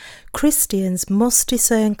heaven. Christians must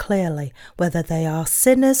discern clearly whether they are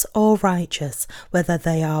sinners or righteous, whether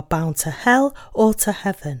they are bound to hell or to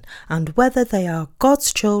heaven, and whether they are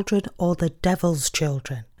God's children or the devil's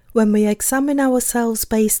children. When we examine ourselves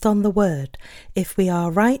based on the word, if we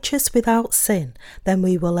are righteous without sin, then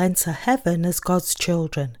we will enter heaven as God's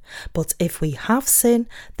children. But if we have sin,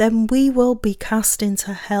 then we will be cast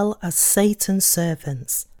into hell as Satan's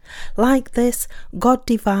servants. Like this, God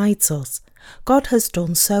divides us. God has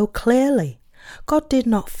done so clearly. God did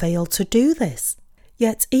not fail to do this.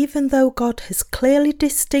 Yet even though God has clearly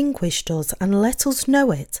distinguished us and let us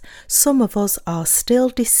know it, some of us are still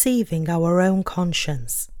deceiving our own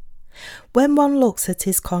conscience. When one looks at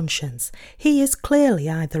his conscience, he is clearly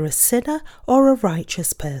either a sinner or a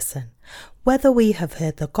righteous person. Whether we have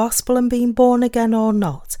heard the gospel and been born again or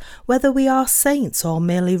not, whether we are saints or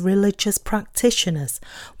merely religious practitioners,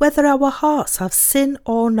 whether our hearts have sin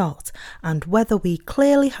or not, and whether we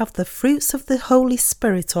clearly have the fruits of the Holy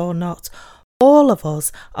Spirit or not, all of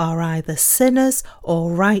us are either sinners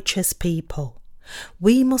or righteous people.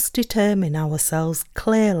 We must determine ourselves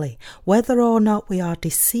clearly whether or not we are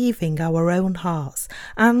deceiving our own hearts,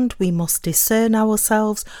 and we must discern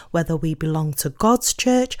ourselves whether we belong to God's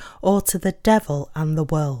church or to the devil and the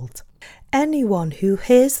world. Anyone who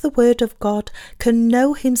hears the word of God can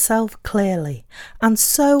know himself clearly, and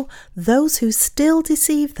so those who still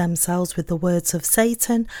deceive themselves with the words of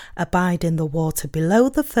Satan, abide in the water below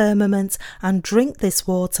the firmament, and drink this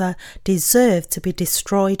water, deserve to be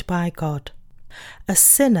destroyed by God. A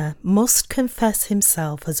sinner must confess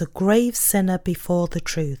himself as a grave sinner before the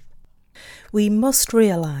truth. We must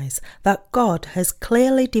realize that God has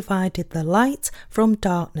clearly divided the light from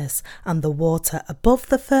darkness and the water above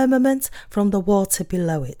the firmament from the water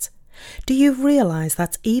below it. Do you realize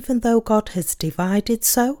that even though God has divided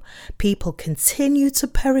so, people continue to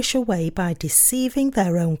perish away by deceiving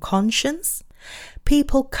their own conscience?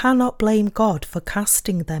 People cannot blame God for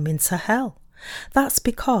casting them into hell. That's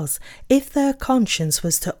because if their conscience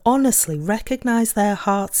was to honestly recognise their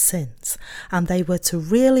heart's sins, and they were to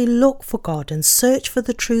really look for God and search for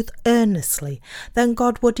the truth earnestly, then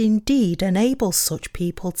God would indeed enable such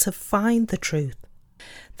people to find the truth.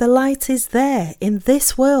 The light is there in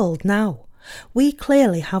this world now. We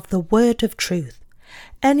clearly have the word of truth.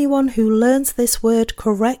 Anyone who learns this word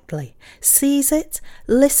correctly, sees it,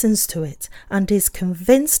 listens to it, and is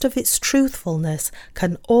convinced of its truthfulness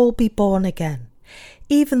can all be born again.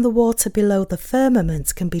 Even the water below the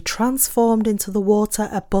firmament can be transformed into the water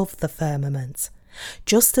above the firmament.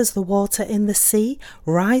 Just as the water in the sea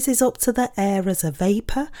rises up to the air as a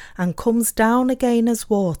vapour and comes down again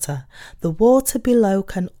as water, the water below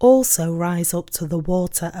can also rise up to the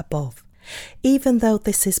water above. Even though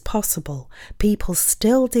this is possible, people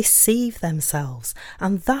still deceive themselves,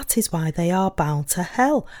 and that is why they are bound to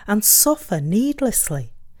hell and suffer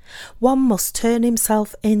needlessly. One must turn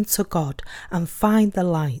himself into God and find the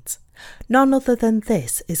light. None other than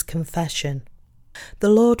this is confession. The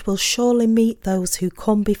Lord will surely meet those who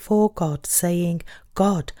come before God saying,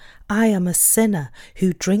 God, I am a sinner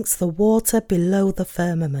who drinks the water below the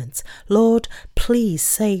firmament. Lord, please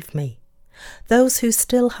save me. Those who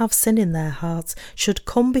still have sin in their hearts should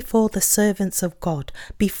come before the servants of God,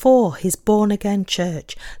 before his born-again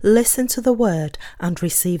church, listen to the word and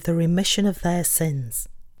receive the remission of their sins.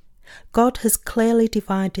 God has clearly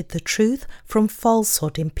divided the truth from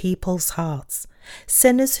falsehood in people's hearts.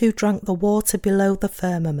 Sinners who drank the water below the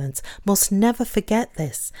firmament must never forget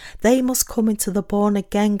this. They must come into the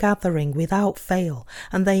born-again gathering without fail,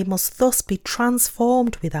 and they must thus be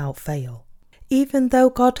transformed without fail. Even though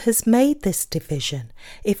God has made this division,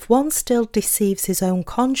 if one still deceives his own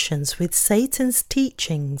conscience with Satan's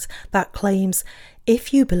teachings that claims,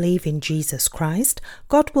 if you believe in Jesus Christ,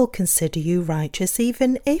 God will consider you righteous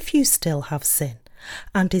even if you still have sin,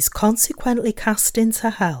 and is consequently cast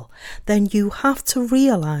into hell, then you have to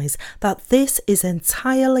realize that this is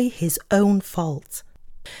entirely his own fault.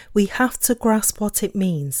 We have to grasp what it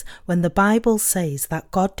means when the Bible says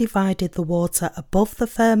that God divided the water above the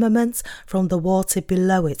firmament from the water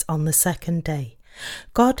below it on the second day.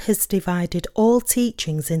 God has divided all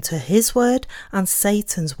teachings into his word and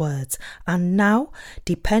Satan's words, and now,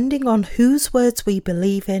 depending on whose words we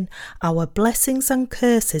believe in, our blessings and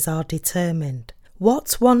curses are determined.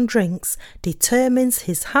 What one drinks determines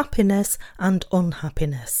his happiness and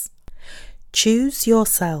unhappiness. Choose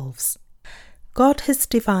yourselves. God has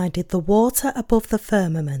divided the water above the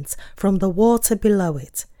firmament from the water below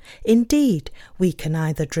it. Indeed, we can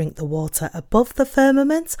either drink the water above the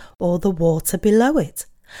firmament or the water below it.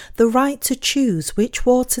 The right to choose which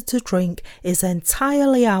water to drink is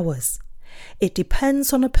entirely ours. It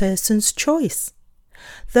depends on a person's choice.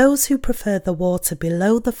 Those who prefer the water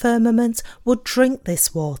below the firmament would drink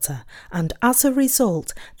this water, and as a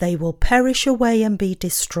result, they will perish away and be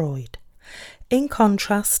destroyed. In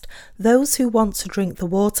contrast, those who want to drink the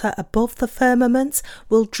water above the firmament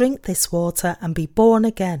will drink this water and be born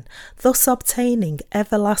again, thus obtaining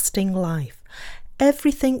everlasting life.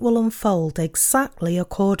 Everything will unfold exactly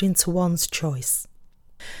according to one's choice.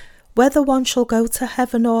 Whether one shall go to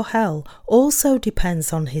heaven or hell also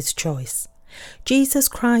depends on his choice. Jesus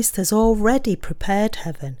Christ has already prepared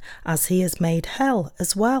heaven, as he has made hell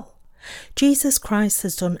as well. Jesus Christ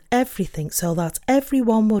has done everything so that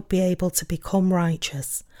everyone would be able to become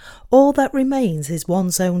righteous. All that remains is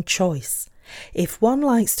one's own choice. If one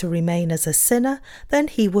likes to remain as a sinner, then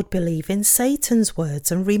he would believe in Satan's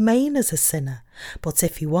words and remain as a sinner. But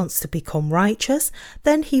if he wants to become righteous,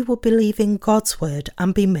 then he will believe in God's word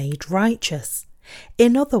and be made righteous.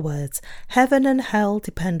 In other words, heaven and hell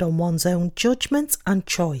depend on one's own judgment and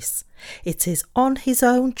choice. It is on his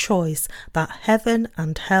own choice that heaven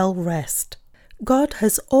and hell rest. God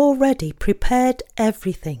has already prepared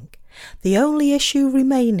everything. The only issue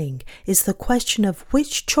remaining is the question of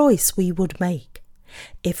which choice we would make.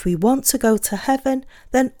 If we want to go to heaven,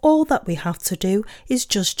 then all that we have to do is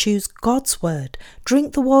just choose God's word,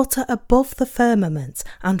 drink the water above the firmament,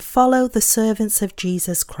 and follow the servants of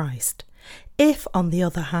Jesus Christ. If, on the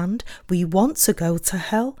other hand, we want to go to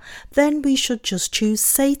hell, then we should just choose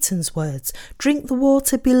Satan's words, drink the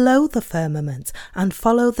water below the firmament, and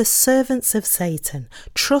follow the servants of Satan,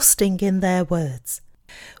 trusting in their words.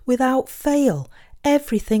 Without fail,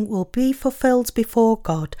 everything will be fulfilled before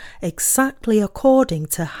God exactly according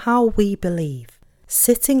to how we believe.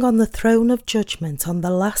 Sitting on the throne of judgment on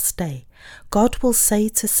the last day, God will say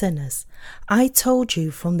to sinners, I told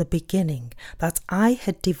you from the beginning that I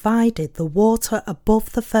had divided the water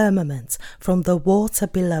above the firmament from the water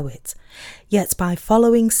below it. Yet by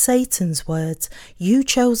following Satan's words, you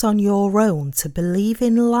chose on your own to believe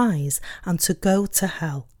in lies and to go to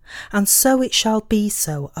hell. And so it shall be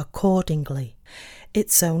so accordingly.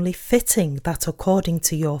 It's only fitting that according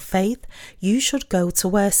to your faith, you should go to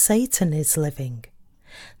where Satan is living.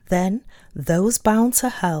 Then those bound to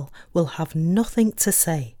hell will have nothing to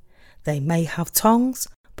say. They may have tongues,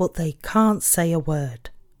 but they can't say a word.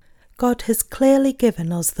 God has clearly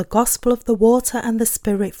given us the gospel of the water and the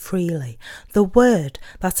Spirit freely, the word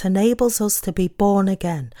that enables us to be born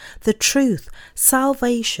again, the truth,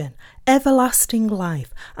 salvation, everlasting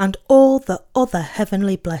life, and all the other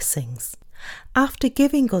heavenly blessings. After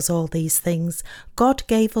giving us all these things, God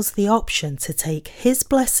gave us the option to take his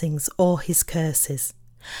blessings or his curses.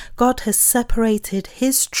 God has separated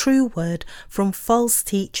his true word from false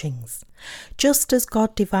teachings. Just as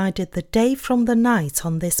God divided the day from the night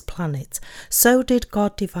on this planet, so did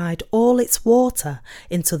God divide all its water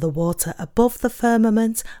into the water above the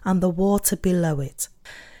firmament and the water below it.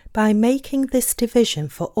 By making this division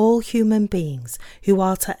for all human beings who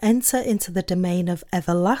are to enter into the domain of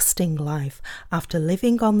everlasting life after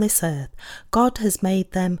living on this earth, God has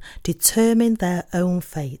made them determine their own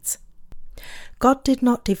fate. God did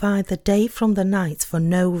not divide the day from the night for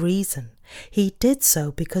no reason. He did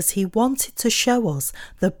so because he wanted to show us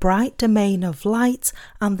the bright domain of light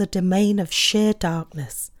and the domain of sheer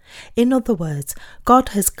darkness. In other words, God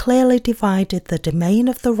has clearly divided the domain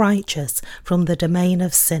of the righteous from the domain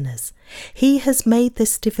of sinners. He has made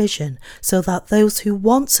this division so that those who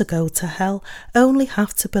want to go to hell only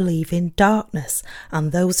have to believe in darkness,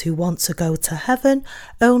 and those who want to go to heaven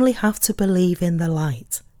only have to believe in the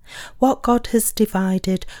light. What God has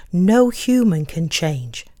divided, no human can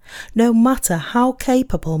change. No matter how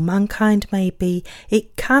capable mankind may be,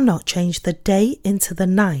 it cannot change the day into the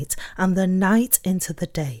night and the night into the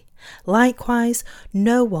day. Likewise,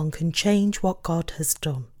 no one can change what God has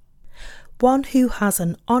done. One who has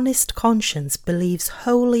an honest conscience believes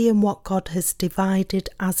wholly in what God has divided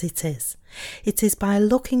as it is. It is by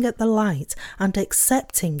looking at the light and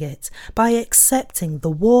accepting it, by accepting the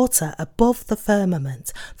water above the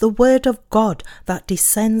firmament, the word of God that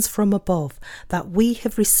descends from above, that we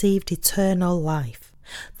have received eternal life.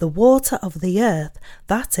 The water of the earth,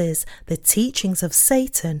 that is, the teachings of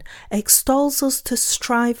Satan, extols us to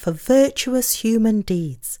strive for virtuous human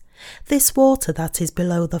deeds. This water that is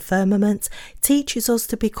below the firmament teaches us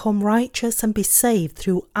to become righteous and be saved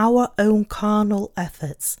through our own carnal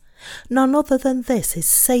efforts. None other than this is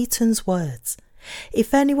Satan's words.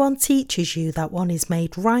 If anyone teaches you that one is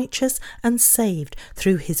made righteous and saved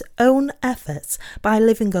through his own efforts by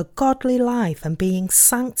living a godly life and being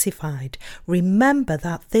sanctified, remember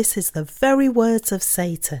that this is the very words of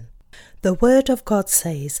Satan. The word of God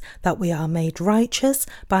says that we are made righteous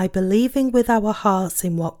by believing with our hearts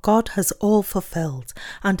in what God has all fulfilled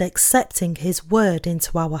and accepting his word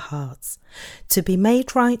into our hearts. To be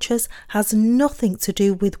made righteous has nothing to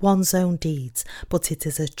do with one's own deeds, but it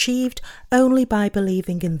is achieved only by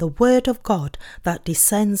believing in the word of God that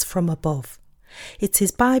descends from above. It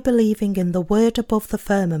is by believing in the word above the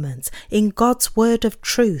firmament, in God's word of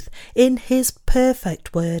truth, in his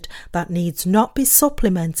perfect word that needs not be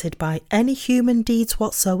supplemented by any human deeds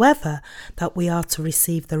whatsoever, that we are to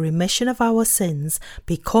receive the remission of our sins,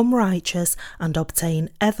 become righteous, and obtain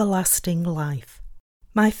everlasting life.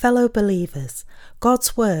 My fellow believers,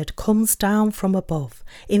 God's word comes down from above,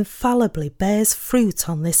 infallibly bears fruit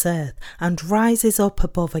on this earth, and rises up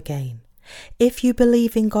above again. If you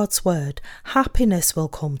believe in God's word, happiness will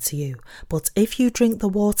come to you, but if you drink the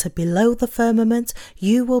water below the firmament,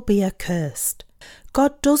 you will be accursed.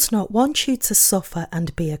 God does not want you to suffer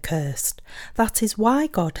and be accursed. That is why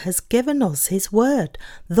God has given us his word,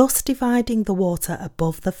 thus dividing the water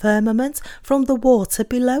above the firmament from the water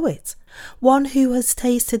below it. One who has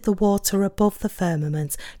tasted the water above the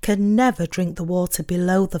firmament can never drink the water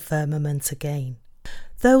below the firmament again.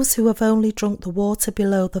 Those who have only drunk the water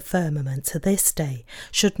below the firmament to this day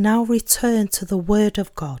should now return to the word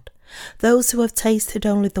of God. Those who have tasted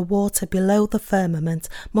only the water below the firmament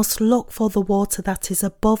must look for the water that is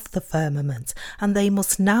above the firmament, and they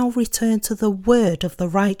must now return to the word of the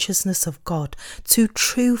righteousness of God, to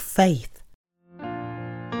true faith.